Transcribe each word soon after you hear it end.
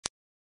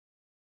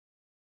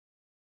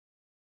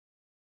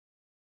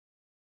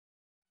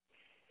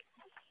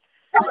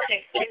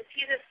Okay, and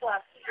see this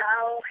fluff.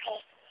 Okay.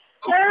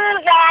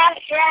 Move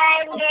after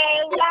me,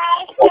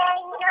 yes,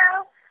 and no.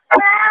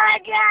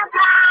 Word the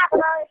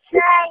Bible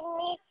told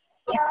me,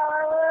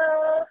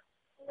 don't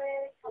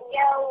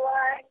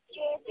want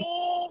to be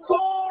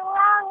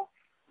wrong.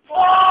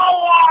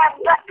 Yeah,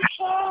 but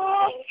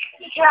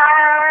she's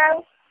strong.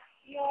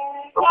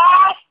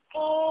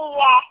 Nasty,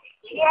 yes,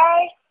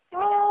 just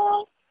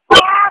me.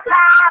 The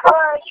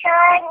Bible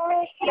told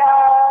me so.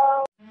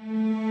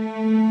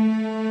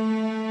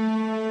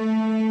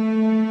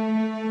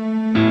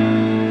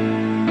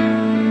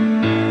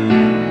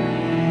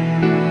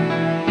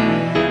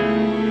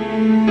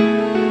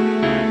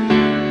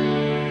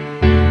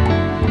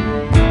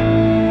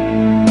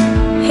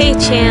 Hey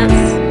Chance,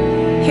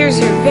 here's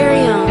your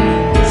very own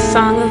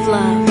Song of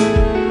Love.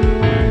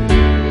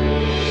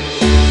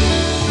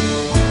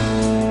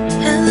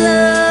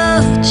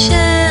 Hello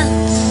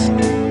Chance,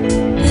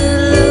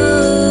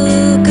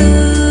 hello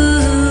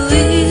Gooey,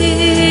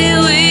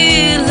 we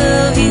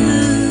love you.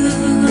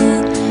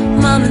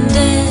 Mom and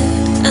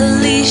Dad,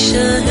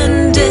 Alicia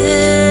and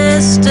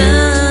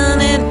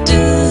Destiny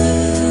do.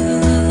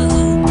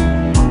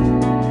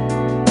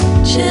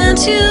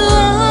 Chance, you are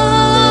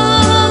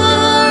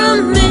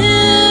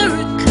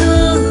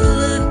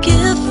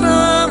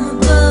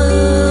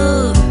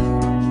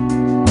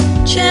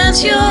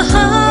your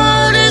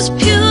heart is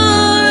pure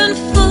and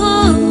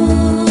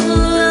full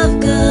of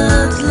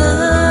God's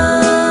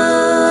love.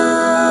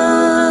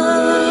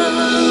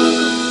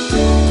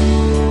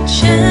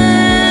 Chance,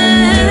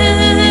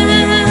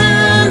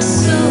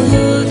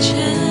 oh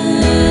chance,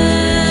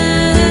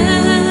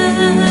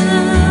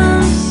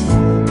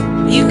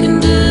 you can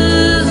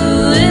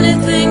do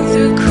anything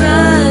through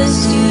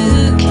Christ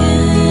you can.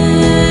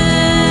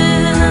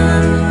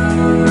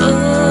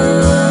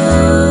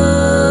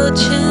 Oh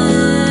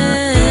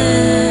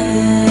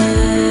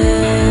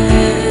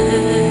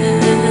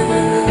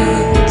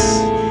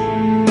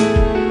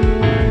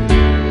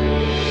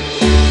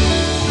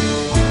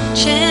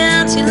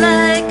Chance, you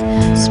like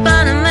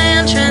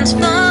Spider-Man,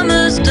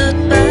 Transformers, dirt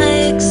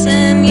bikes,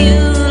 and you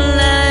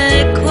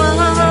like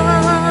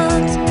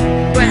quads.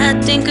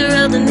 Brad, Tinker,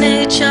 Elden,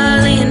 A,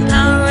 Charlie, and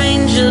Power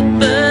Ranger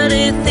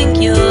Birdie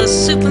think you're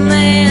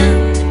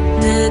Superman,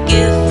 a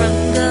gift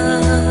from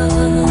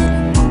God.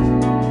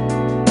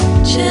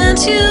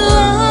 Chance, you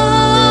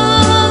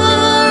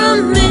are a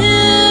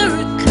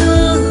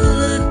miracle,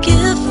 a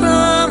gift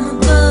from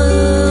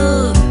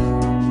above.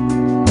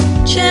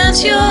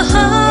 Chance, your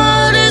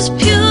heart is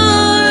pure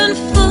and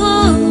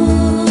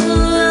full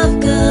of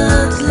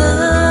God's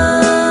love.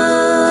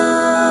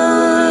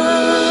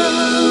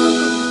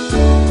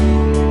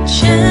 Chance,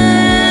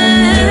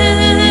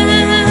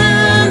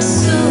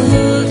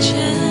 oh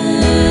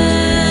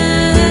chance,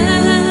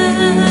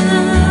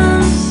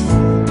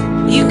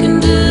 you can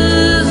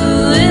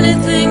do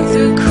anything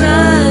through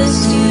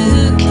Christ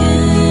you can.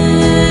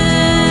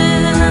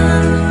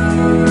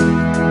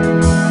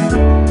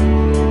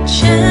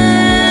 Chance,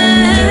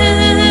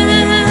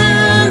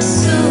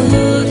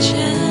 oh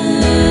chance,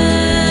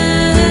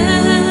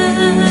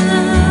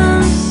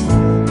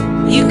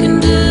 you can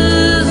do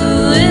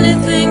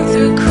anything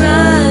through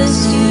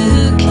Christ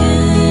you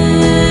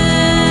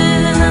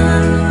can.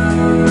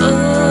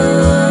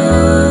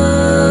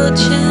 Oh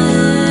chance.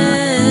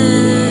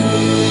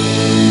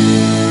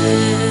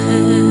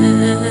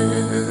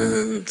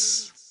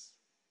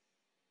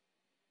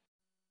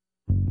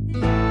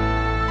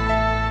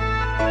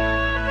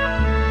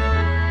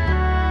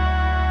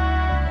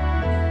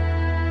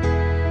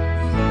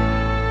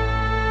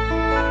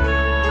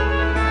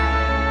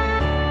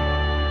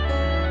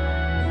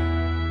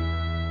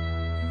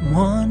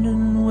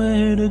 Wondering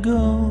where to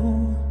go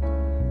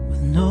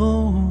with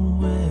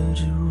nowhere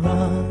to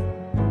run.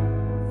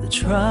 The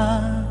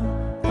trial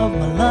of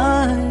my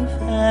life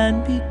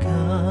had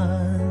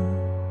begun.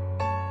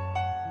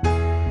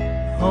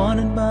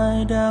 Haunted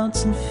by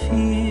doubts and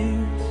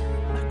fears,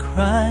 I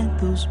cried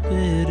those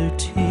bitter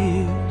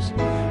tears.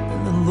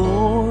 And the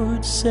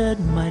Lord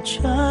said, my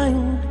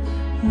child,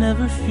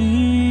 never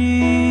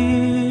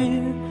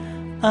fear.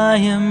 I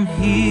am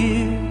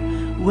here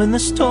when the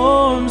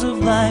storms of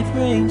life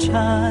rage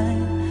high,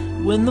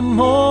 when the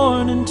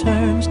morning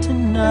turns to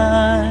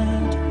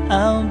night,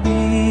 I'll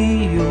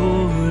be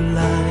your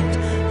light.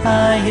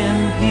 I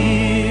am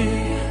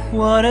here,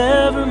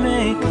 whatever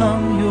may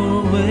come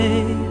your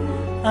way,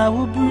 I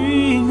will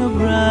bring a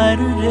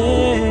brighter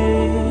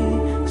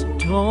day. So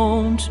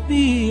don't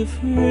be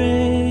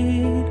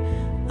afraid,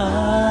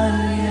 I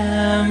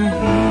am here.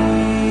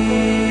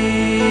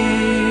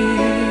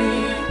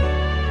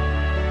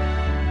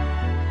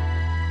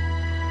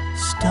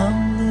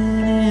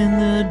 Stumbling in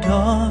the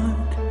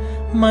dark,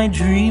 my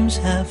dreams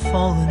have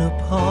fallen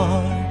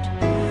apart.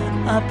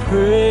 I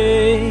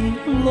pray,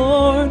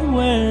 Lord,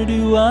 where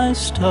do I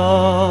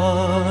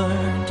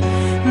start?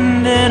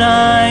 Then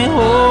I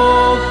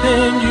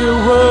opened your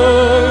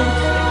word,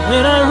 and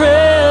when I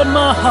read,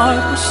 my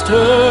heart was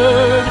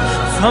stirred.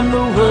 From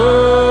the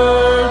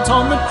words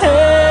on the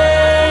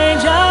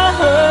page I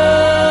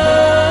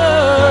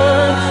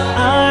heard,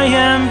 I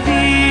am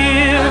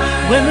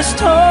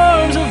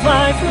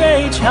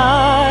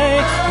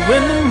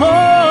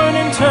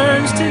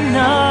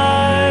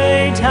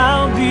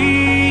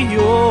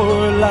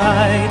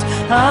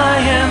I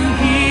am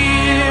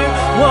here.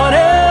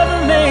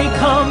 Whatever may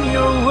come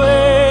your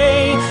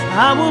way,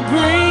 I will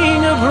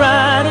bring a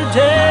brighter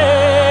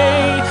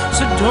day.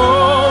 So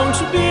don't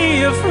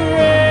be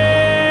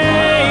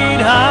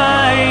afraid.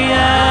 I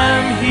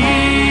am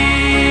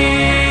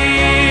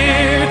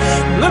here.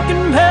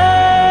 Looking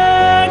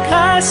back,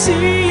 I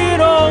see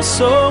it all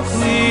so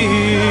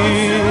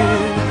clear.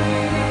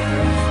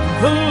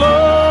 The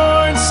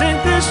Lord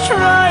sent this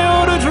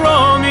trial to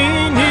draw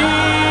me near.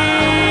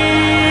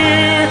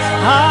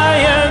 I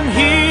am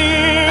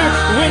here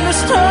when the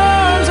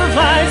storms of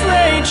life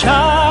rage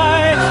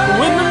high.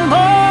 When the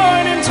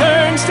morning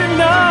turns to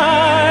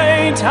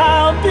night,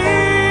 I'll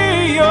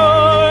be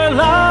your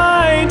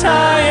light.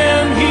 I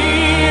am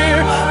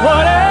here.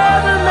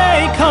 Whatever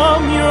may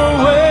come your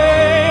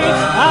way,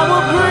 I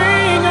will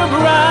bring a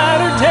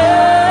brighter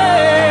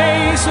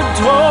day. So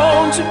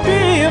don't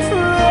be afraid.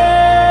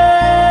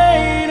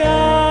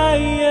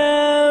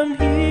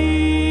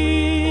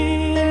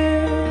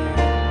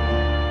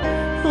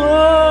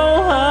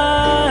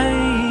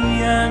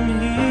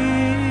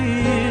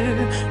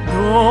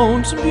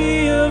 Don't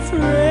be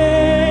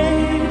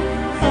afraid,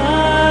 I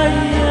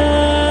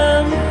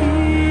am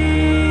here.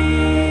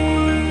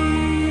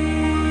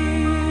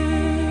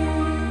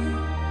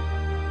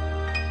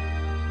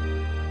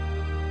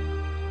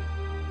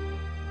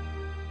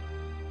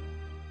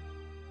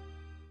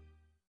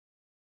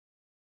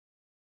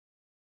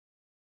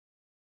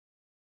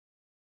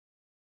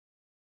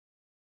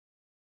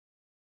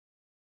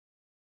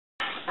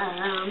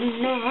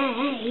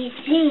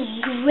 Amazing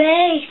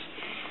grace,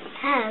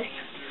 how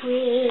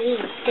sweet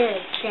the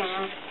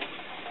sound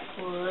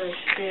was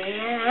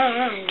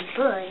blind,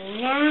 but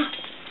now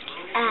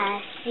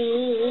I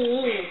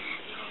see.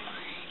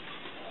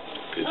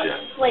 Good job.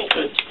 Wait,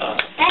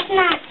 that's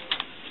not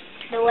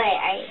the way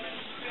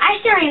I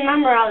still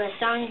remember all the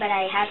song, but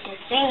I have to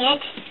sing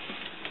it.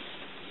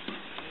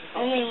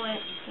 Only when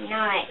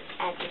now I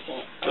have to sing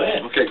it. Go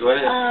ahead. Okay, go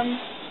ahead.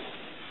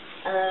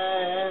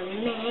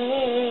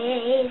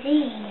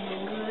 Amazing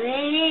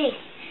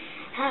grace,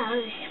 how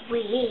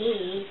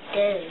sweet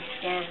the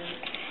sound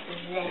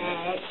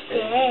that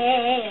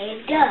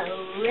saved a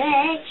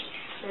wretch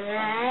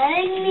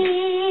like me.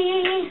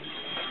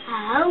 I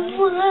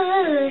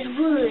was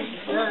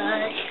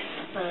lost,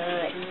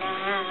 but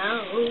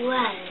now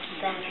I'm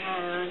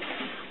found.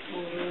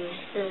 Was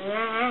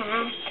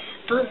blind,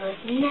 but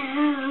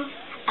now